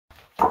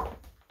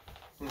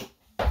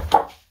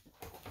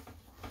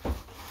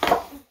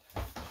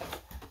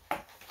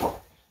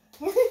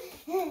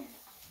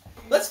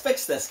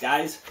fix this,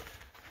 guys.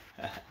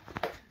 There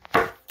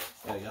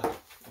we go.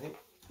 I think,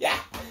 yeah.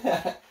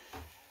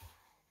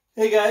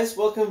 Hey guys,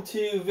 welcome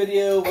to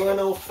video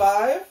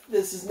 105.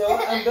 This is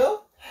Noah. I'm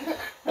Bill.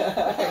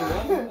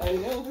 I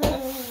know.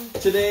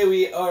 Today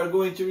we are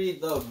going to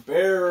read the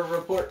Bear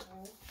Report.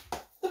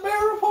 The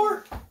Bear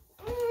Report.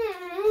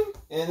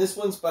 And this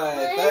one's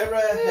by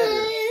Thyra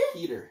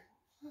Heder.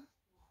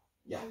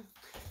 Yeah.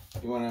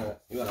 You wanna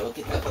look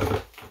at that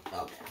book?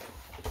 Okay.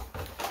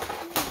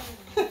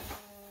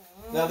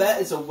 Now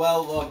that is a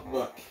well-loved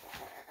book.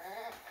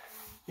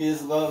 He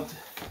has loved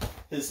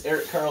his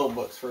Eric Carle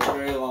books for a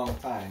very long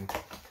time.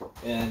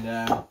 And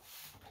that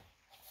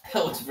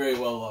one's very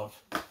well loved.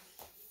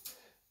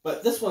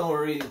 But this one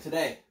we're reading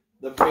today,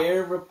 The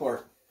Bear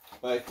Report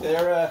by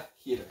Thyra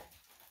Heder.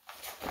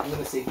 I'm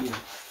going to say Heder.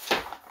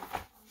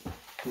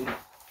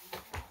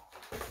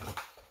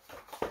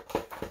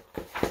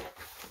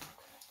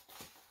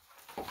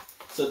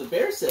 So the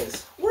bear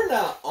says, "We're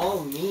not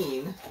all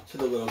mean to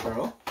the little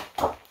girl.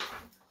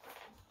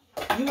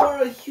 You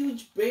are a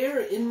huge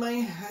bear in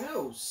my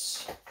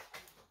house.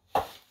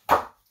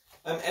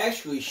 I'm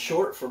actually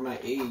short for my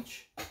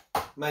age.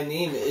 My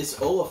name is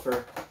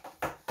Oliver.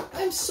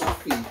 I'm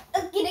Sophie."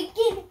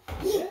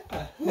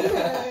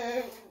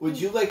 Yeah. Would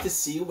you like to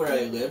see where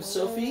I live,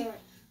 Sophie?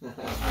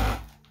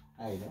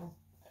 I know.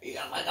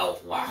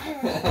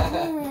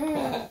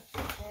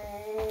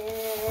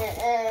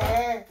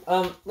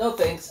 No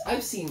thanks.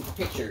 I've seen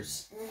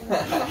pictures. He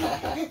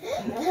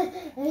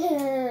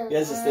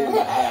has this thing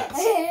about hats.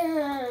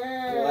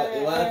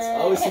 He wants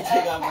always to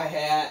take off my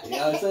hat. He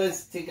always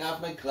wants to take off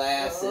my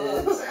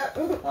glasses.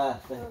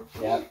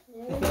 Yeah.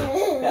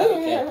 Yeah,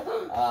 okay.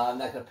 I'm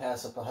not going to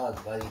pass up a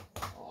hug, buddy.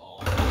 Oh,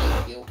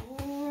 thank you.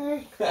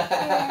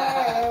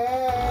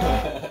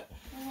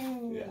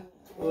 Yeah.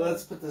 Well,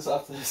 let's put this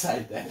off to the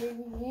side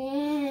then.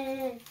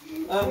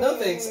 No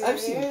thanks. I've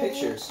seen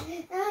pictures.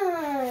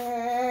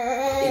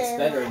 It's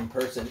better in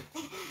person.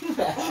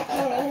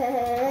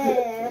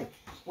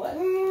 What?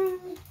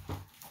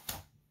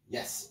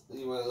 Yes.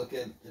 You want to look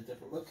at a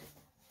different look?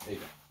 There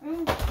you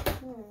go.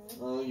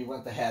 Oh, you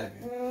want the hat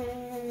again.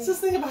 It's this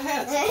thing about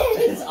hats.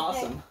 It's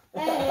awesome. I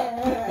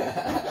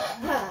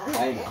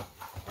know.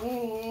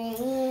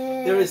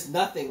 There is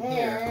nothing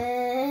here.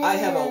 I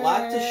have a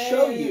lot to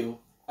show you.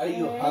 Are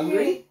you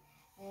hungry?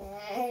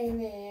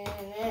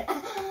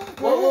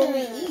 What will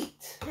we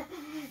eat?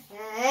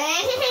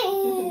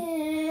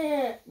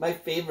 My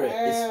favorite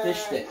is fish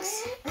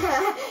sticks.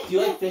 Do you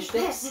like fish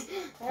sticks?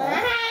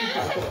 Huh?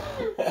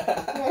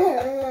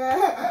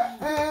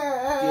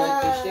 Do you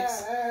like fish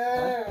sticks?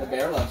 Huh? The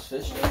bear loves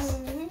fish sticks.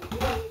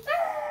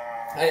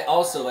 I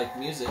also like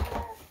music.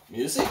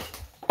 Music?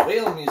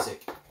 Whale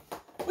music.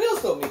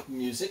 Whales don't make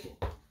music.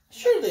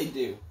 Sure they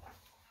do.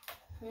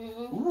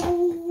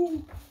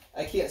 Ooh.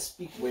 I can't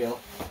speak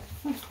whale.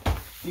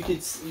 You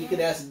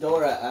could ask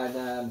Dora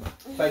on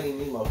Finding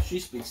Nemo. She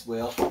speaks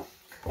whale.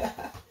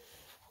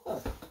 Huh.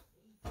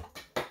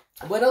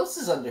 What else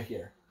is under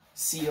here?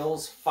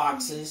 Seals,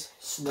 foxes,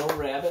 snow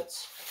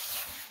rabbits.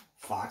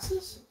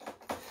 Foxes?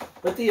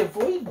 But they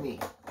avoid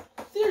me.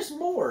 There's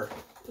more.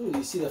 Ooh,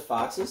 you see the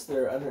foxes?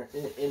 They're under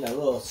in a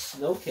little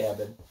snow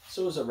cabin.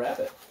 So is a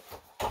rabbit.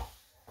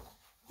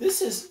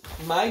 This is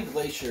my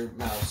glacier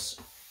mouse.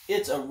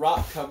 It's a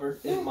rock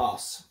covered in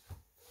moss.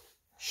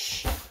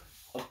 Shh.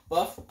 A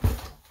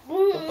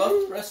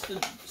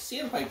buff-breasted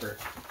sandpiper.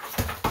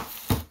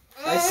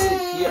 I sit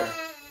here,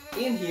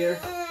 and here,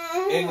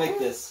 and like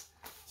this.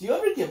 Do you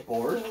ever get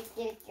bored?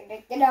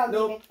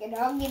 Nope.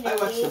 I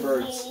watch the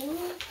birds.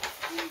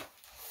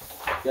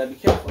 Gotta be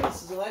careful.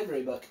 This is a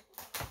library book.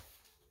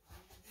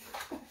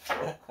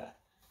 I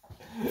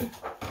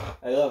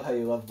love how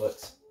you love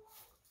books.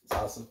 It's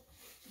awesome.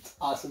 It's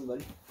awesome,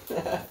 buddy.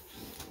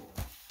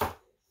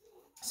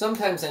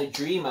 Sometimes I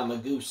dream I'm a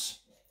goose.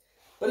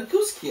 But a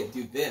goose can't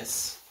do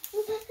this.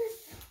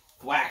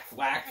 Whack,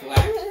 whack,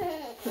 whack.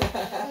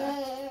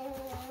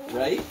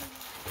 Right?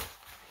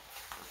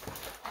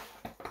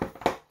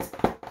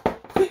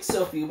 Quick,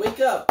 Sophie, wake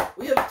up.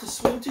 We have to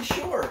swim to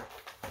shore.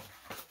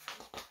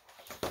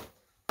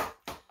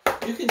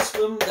 You can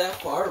swim that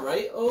far,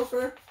 right,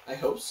 Oliver? I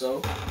hope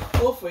so.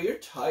 Oliver, you're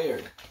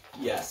tired.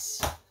 Yes.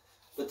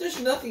 But there's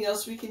nothing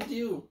else we can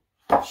do.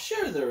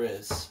 Sure there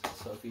is,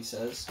 Sophie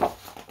says.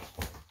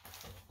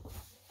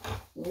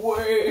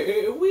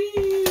 Wee-woo.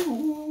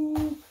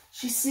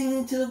 She's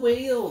singing to the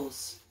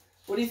whales.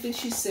 What do you think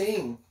she's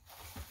saying?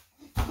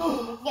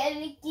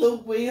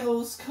 The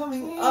whale's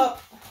coming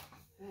up.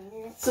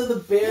 So the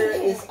bear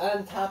is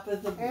on top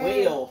of the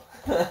whale.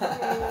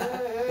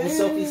 And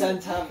Sophie's on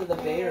top of the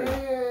bear.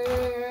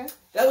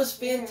 That was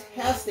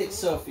fantastic,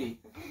 Sophie.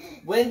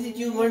 When did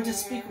you learn to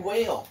speak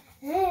whale?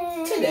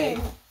 Today.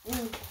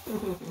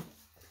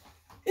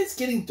 It's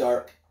getting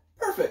dark.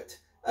 Perfect.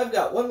 I've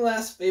got one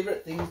last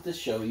favorite thing to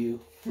show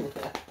you.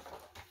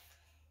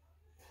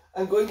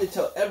 I'm going to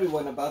tell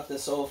everyone about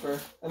this, Oliver.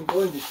 I'm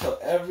going to tell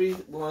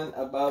everyone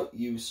about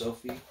you,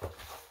 Sophie.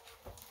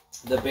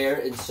 The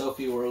bear and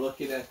Sophie were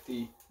looking at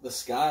the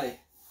sky.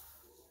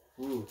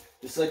 Ooh,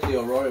 just like the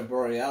Aurora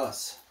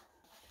Borealis.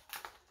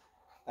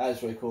 That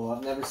was really cool.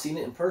 I've never seen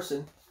it in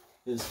person.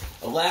 Because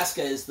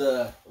Alaska is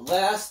the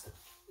last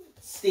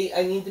state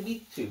I need to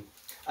be to.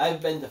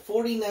 I've been to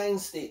 49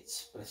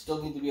 states, but I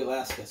still need to be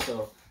Alaska.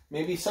 So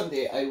maybe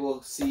someday I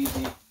will see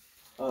the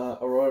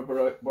Aurora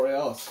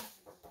Borealis.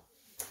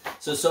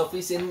 So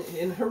Sophie's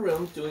in her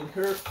room doing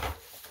her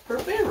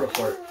bear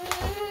report.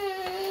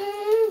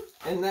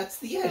 And that's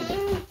the end.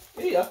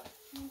 There you go.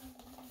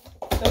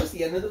 That was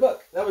the end of the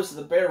book. That was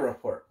the bear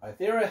report by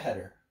Thyra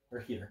Heder. Or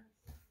Heder.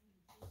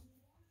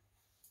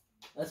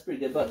 That's a pretty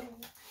good book.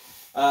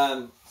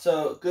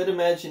 So good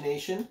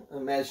imagination,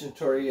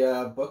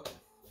 imaginatory book.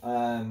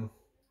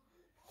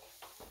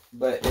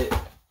 But it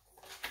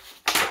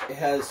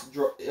has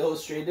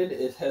illustrated.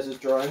 It has its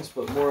drawings,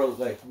 but more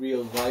like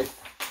real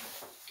life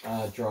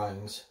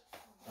drawings,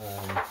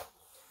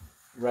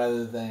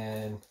 rather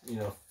than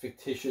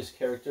fictitious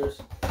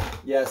characters.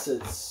 Yes,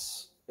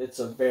 it's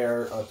a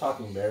bear, a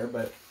talking bear,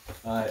 but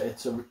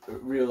it's a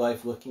real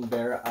life looking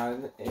bear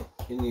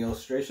in the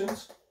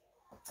illustrations.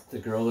 The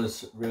girl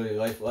is really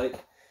lifelike.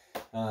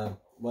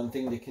 One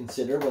thing to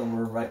consider when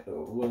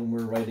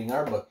we're writing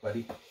our book,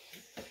 buddy,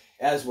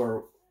 as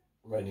we're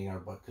writing our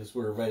book, because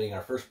we're writing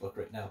our first book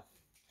right now.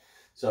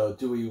 So,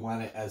 do we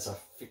want it as a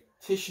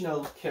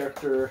fictional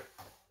character,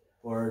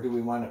 or do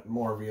we want it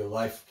more real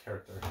life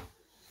character?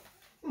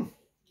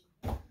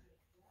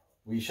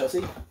 We shall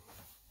see.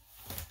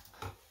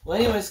 Well,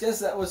 anyways, guys,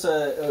 that was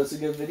a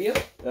good video,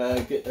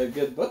 a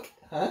good book,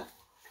 huh?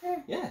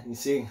 Yeah, you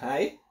saying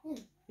hi?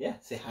 Yeah,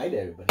 say hi to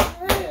everybody.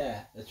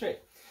 Yeah, that's right.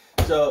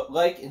 So,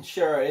 like and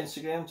share our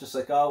Instagram, just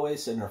like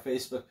always, and our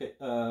Facebook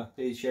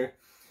page here.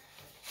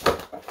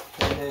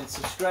 And then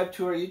subscribe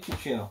to our YouTube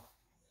channel.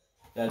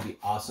 That'd be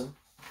awesome.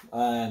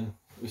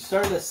 We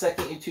started a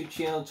second YouTube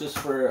channel just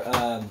for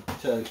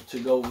to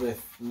go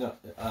with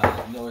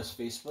Noah's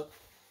Facebook.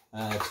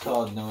 It's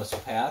called Noah's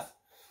Path,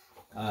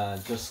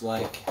 just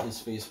like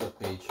his Facebook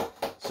page.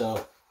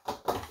 So,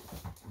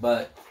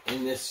 but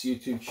in this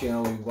YouTube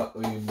channel,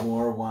 we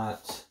more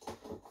want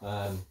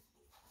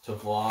to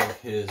vlog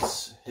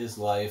his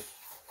life,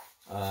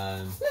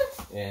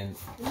 and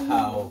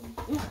how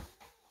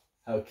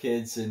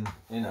kids and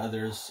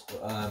others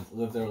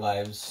live their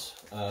lives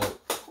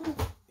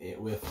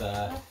with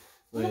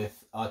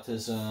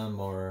autism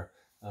or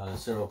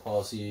cerebral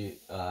palsy,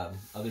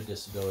 other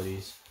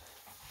disabilities.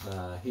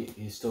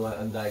 He's still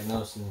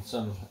undiagnosed in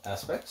some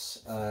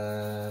aspects,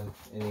 and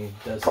he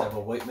does have a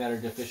white matter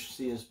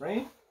deficiency in his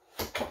brain,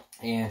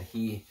 and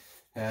he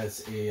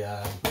has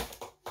a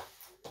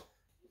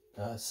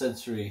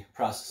sensory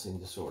processing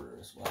disorder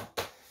as well.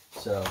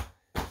 So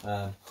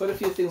quite a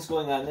few things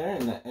going on there,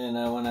 and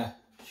I want to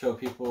show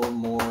people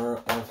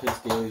more of his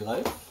daily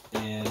life,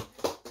 and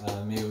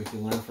maybe we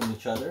can learn from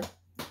each other,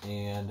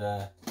 and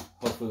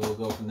hopefully we'll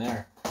go from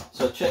there.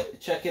 So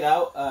check it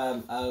out.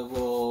 I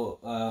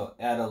will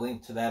add a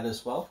link to that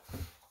as well,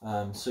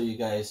 so you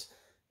guys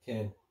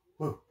can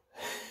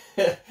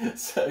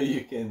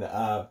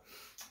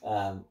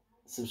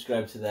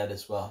subscribe to that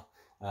as well.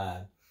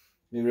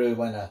 We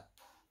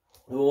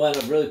want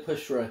to really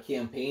push for a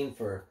campaign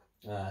for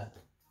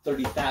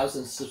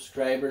 30,000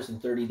 subscribers in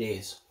 30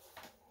 days.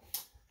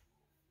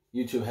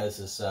 YouTube has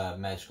this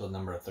magical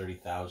number of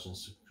 30,000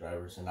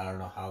 subscribers, and I don't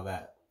know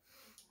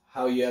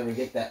how you ever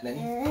get that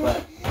many,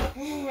 but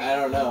I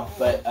don't know.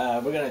 But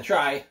we're gonna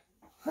try.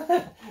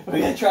 We're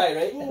gonna try,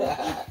 right?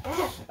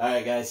 All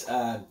right, guys.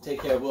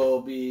 Take care.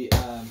 We'll be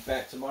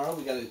back tomorrow.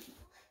 The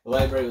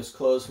library was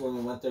closed when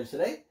we went there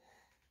today,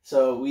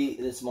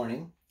 this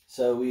morning.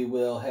 So we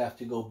will have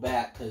to go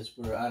back because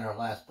we're on our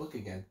last book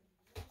again.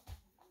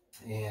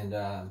 And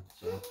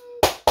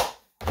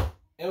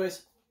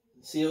anyways,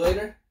 see you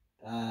later.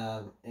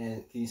 And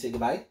can you say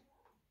goodbye?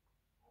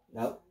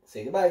 No,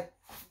 say goodbye.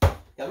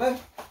 Come on.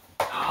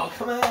 Oh,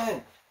 come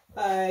on.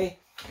 Bye.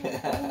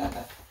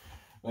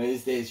 One of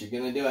these days you're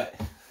gonna do it.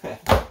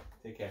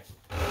 Take care.